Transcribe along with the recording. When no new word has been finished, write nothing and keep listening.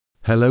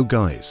Hello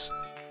guys.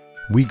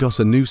 We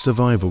got a new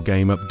survival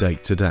game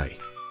update today.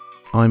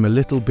 I'm a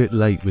little bit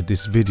late with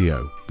this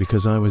video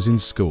because I was in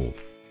school,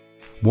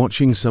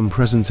 watching some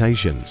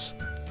presentations.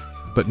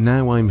 But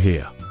now I'm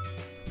here.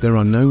 There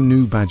are no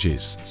new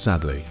badges,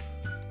 sadly.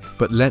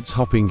 But let's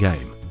hop in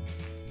game.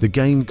 The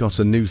game got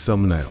a new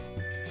thumbnail.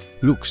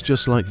 Looks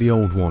just like the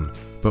old one,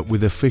 but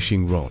with a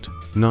fishing rod.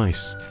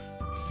 Nice.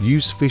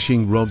 Use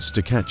fishing rods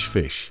to catch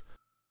fish.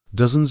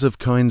 Dozens of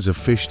kinds of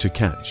fish to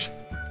catch.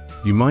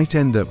 You might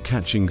end up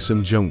catching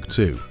some junk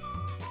too.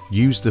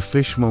 Use the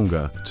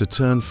fishmonger to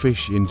turn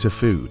fish into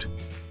food.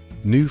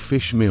 New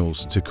fish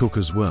meals to cook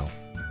as well.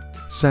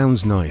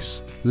 Sounds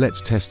nice,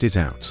 let's test it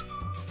out.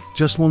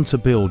 Just want to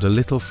build a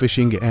little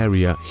fishing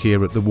area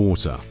here at the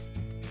water,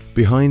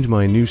 behind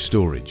my new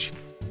storage.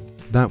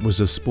 That was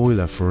a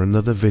spoiler for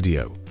another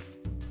video.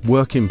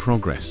 Work in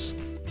progress.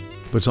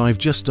 But I've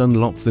just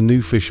unlocked the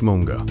new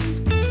fishmonger.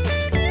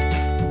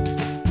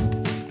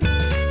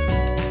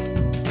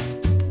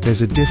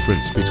 There's a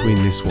difference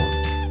between this one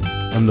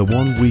and the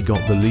one we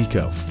got the leak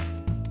of.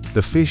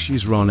 The fish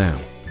is raw now,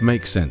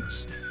 makes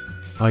sense.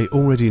 I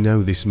already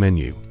know this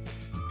menu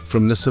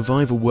from the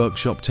survival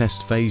workshop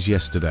test phase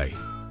yesterday.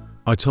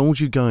 I told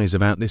you guys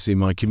about this in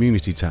my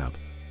community tab.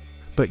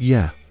 But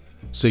yeah,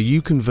 so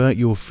you convert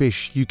your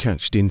fish you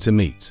catched into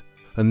meat,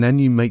 and then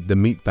you make the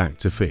meat back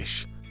to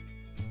fish.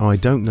 I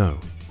don't know,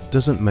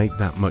 doesn't make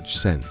that much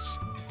sense.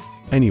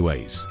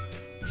 Anyways,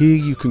 here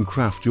you can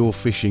craft your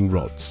fishing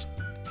rods.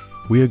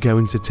 We are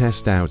going to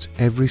test out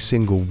every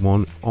single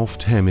one of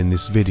them in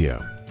this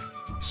video.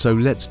 So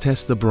let's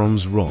test the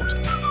bronze rod.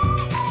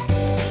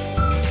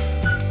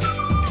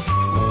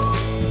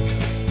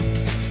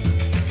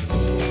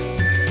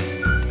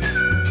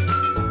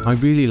 I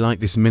really like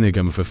this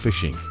minigun for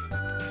fishing.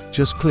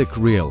 Just click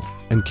reel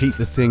and keep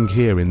the thing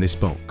here in this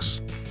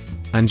box.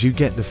 And you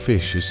get the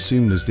fish as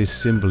soon as this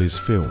symbol is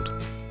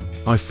filled.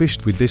 I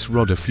fished with this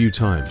rod a few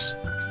times.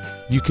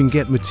 You can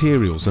get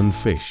materials and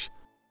fish.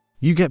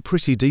 You get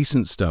pretty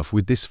decent stuff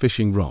with this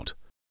fishing rod.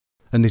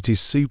 And it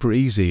is super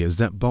easy as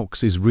that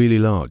box is really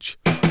large.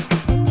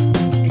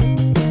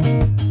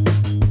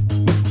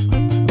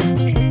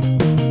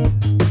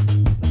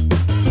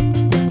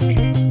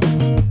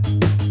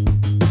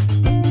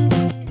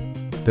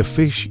 The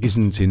fish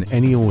isn't in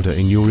any order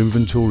in your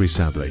inventory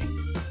sadly.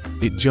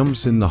 It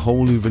jumps in the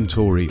whole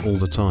inventory all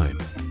the time.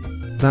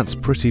 That's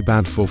pretty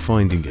bad for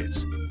finding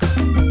it.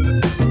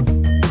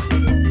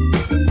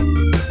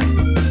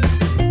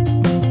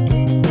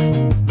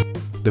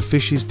 The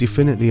fishes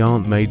definitely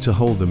aren't made to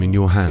hold them in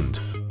your hand.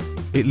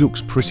 It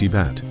looks pretty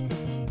bad.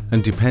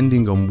 And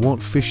depending on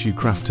what fish you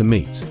craft to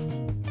meat,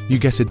 you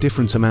get a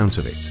different amount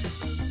of it.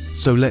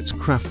 So let's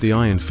craft the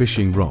iron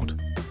fishing rod.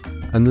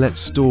 And let's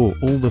store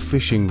all the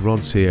fishing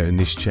rods here in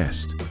this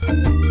chest.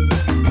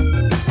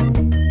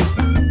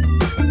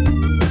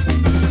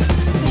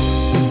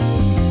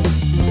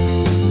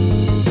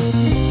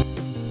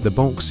 The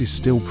box is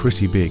still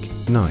pretty big,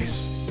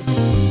 nice.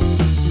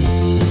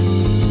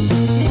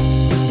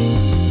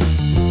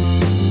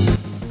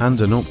 And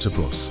an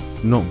octopus,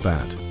 not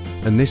bad.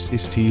 And this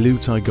is the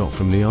loot I got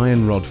from the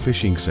iron rod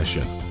fishing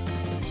session.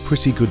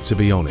 Pretty good to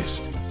be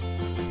honest.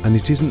 And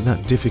it isn't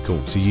that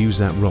difficult to use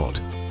that rod.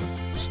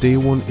 Steel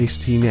one is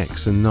the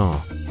next and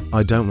nah,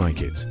 I don't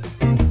like it.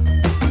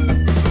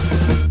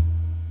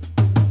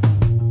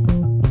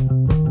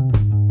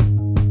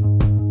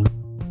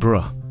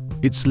 Bruh,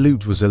 its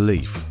loot was a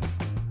leaf.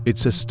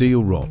 It's a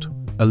steel rod,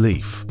 a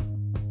leaf.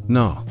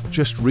 Nah,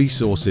 just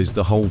resources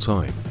the whole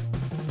time.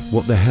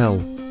 What the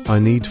hell? I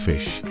need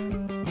fish.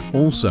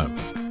 Also,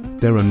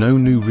 there are no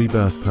new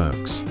rebirth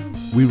perks.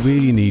 We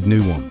really need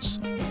new ones.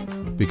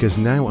 Because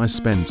now I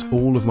spent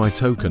all of my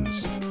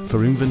tokens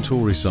for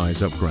inventory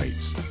size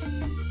upgrades.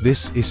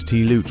 This is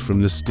the loot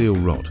from the steel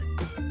rod.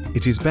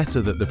 It is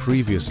better than the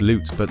previous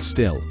loot, but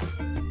still,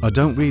 I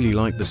don't really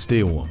like the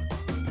steel one.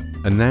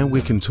 And now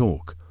we can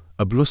talk,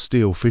 a blue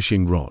steel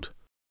fishing rod.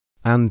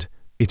 And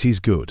it is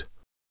good.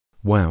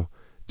 Wow,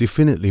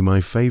 definitely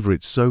my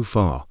favorite so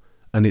far,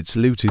 and its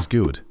loot is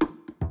good.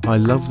 I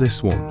love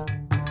this one.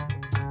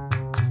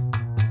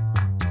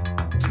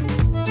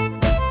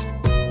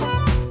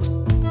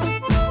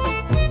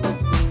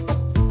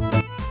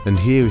 And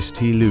here is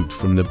the loot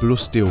from the blue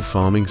steel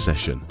farming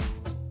session.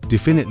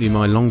 Definitely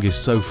my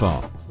longest so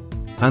far.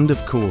 And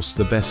of course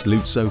the best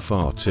loot so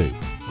far too.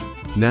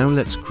 Now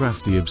let's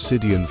craft the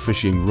obsidian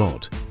fishing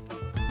rod.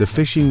 The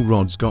fishing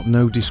rod's got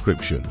no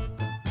description.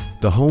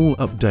 The whole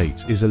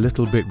update is a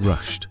little bit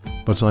rushed,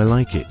 but I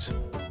like it.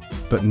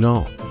 But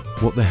no,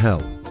 what the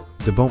hell?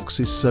 The box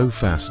is so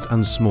fast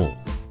and small.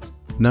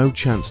 No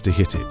chance to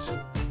hit it.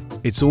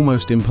 It's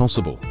almost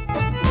impossible.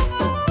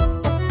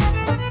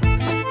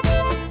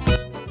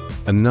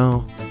 And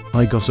now,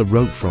 I got a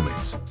rope from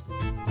it.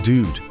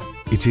 Dude,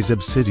 it is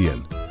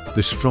obsidian,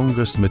 the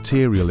strongest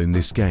material in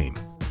this game.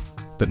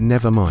 But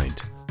never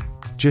mind.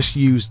 Just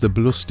use the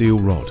blue steel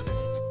rod.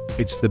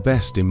 It's the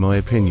best in my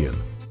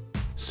opinion.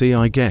 See,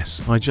 I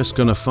guess I just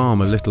gonna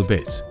farm a little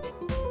bit.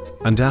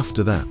 And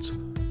after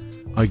that,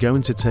 I'm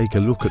going to take a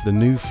look at the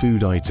new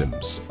food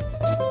items.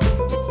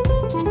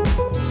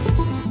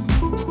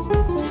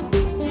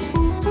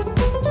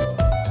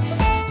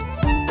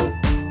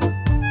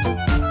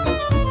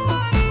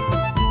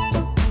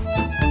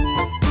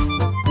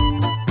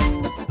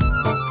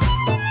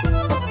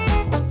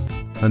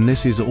 And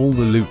this is all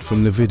the loot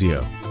from the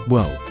video.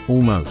 Well,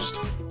 almost.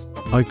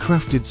 I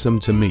crafted some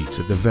to meat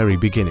at the very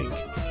beginning.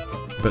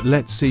 But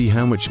let's see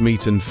how much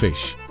meat and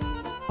fish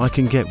I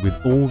can get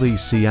with all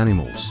these sea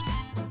animals.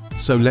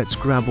 So let's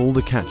grab all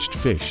the catched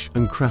fish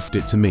and craft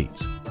it to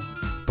meat.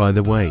 By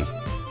the way,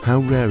 how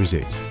rare is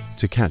it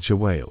to catch a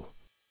whale?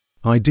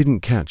 I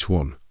didn't catch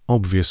one,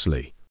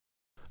 obviously.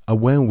 A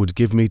whale would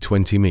give me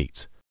 20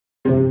 meat.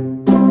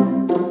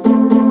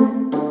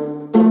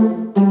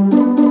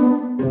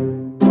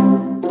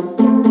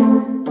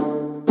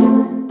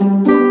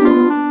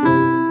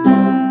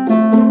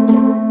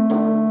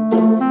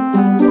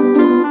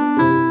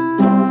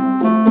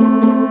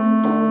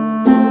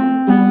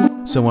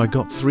 So I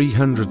got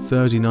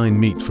 339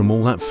 meat from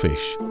all that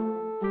fish.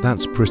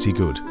 That's pretty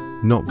good,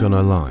 not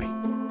gonna lie.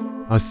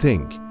 I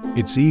think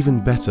it's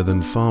even better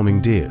than farming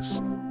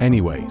deers.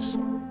 Anyways,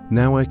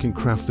 now I can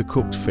craft the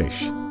cooked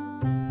fish.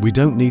 We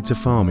don't need to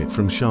farm it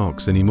from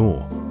sharks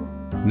anymore.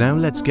 Now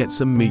let's get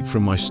some meat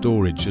from my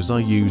storage as I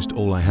used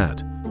all I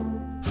had.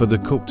 For the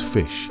cooked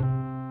fish,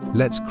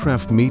 let's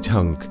craft meat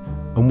hunk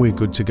and we're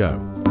good to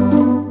go.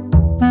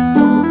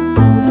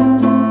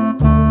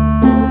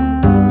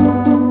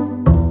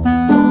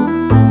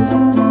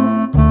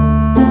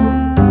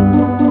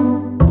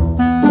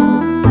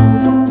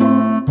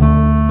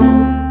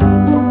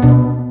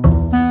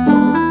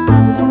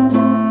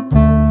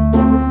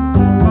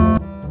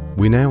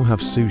 We now have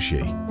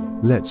sushi.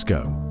 Let's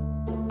go.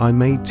 I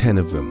made 10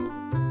 of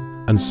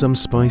them. And some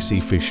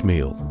spicy fish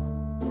meal.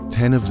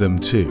 10 of them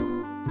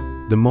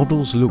too. The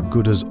models look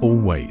good as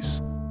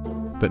always.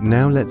 But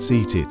now let's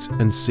eat it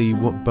and see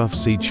what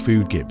buffs each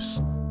food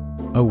gives.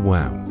 Oh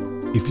wow.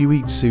 If you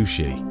eat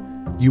sushi,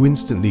 you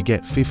instantly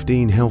get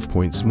 15 health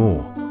points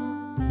more.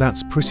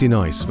 That's pretty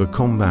nice for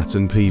combat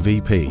and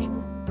PvP.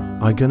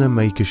 I'm gonna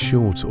make a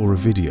short or a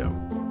video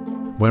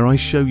where I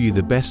show you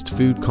the best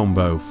food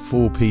combo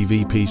for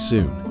PvP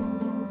soon.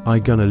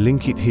 I'm gonna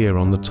link it here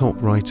on the top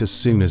right as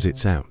soon as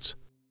it's out.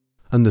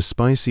 And the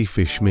spicy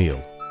fish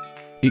meal.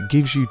 It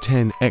gives you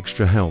 10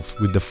 extra health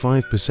with the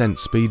 5%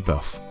 speed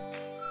buff.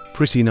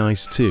 Pretty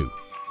nice too.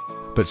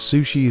 But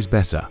sushi is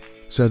better,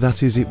 so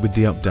that is it with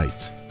the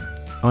update.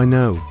 I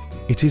know,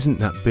 it isn't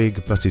that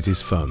big, but it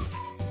is fun.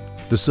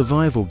 The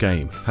survival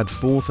game had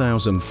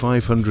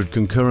 4,500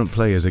 concurrent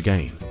players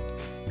again.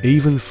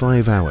 Even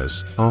 5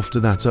 hours after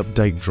that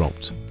update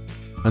dropped.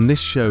 And this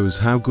shows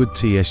how good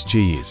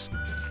TSG is.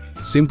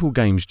 Simple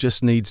games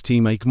just needs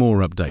to make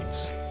more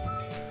updates.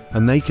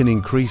 And they can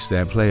increase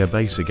their player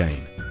base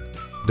again.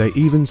 They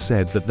even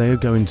said that they are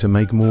going to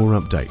make more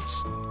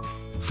updates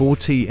for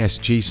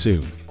TSG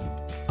soon.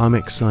 I'm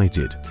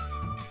excited.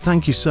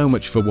 Thank you so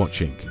much for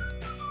watching.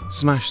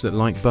 Smash that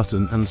like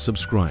button and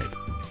subscribe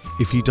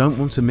if you don't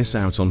want to miss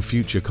out on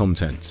future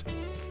content.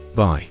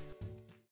 Bye.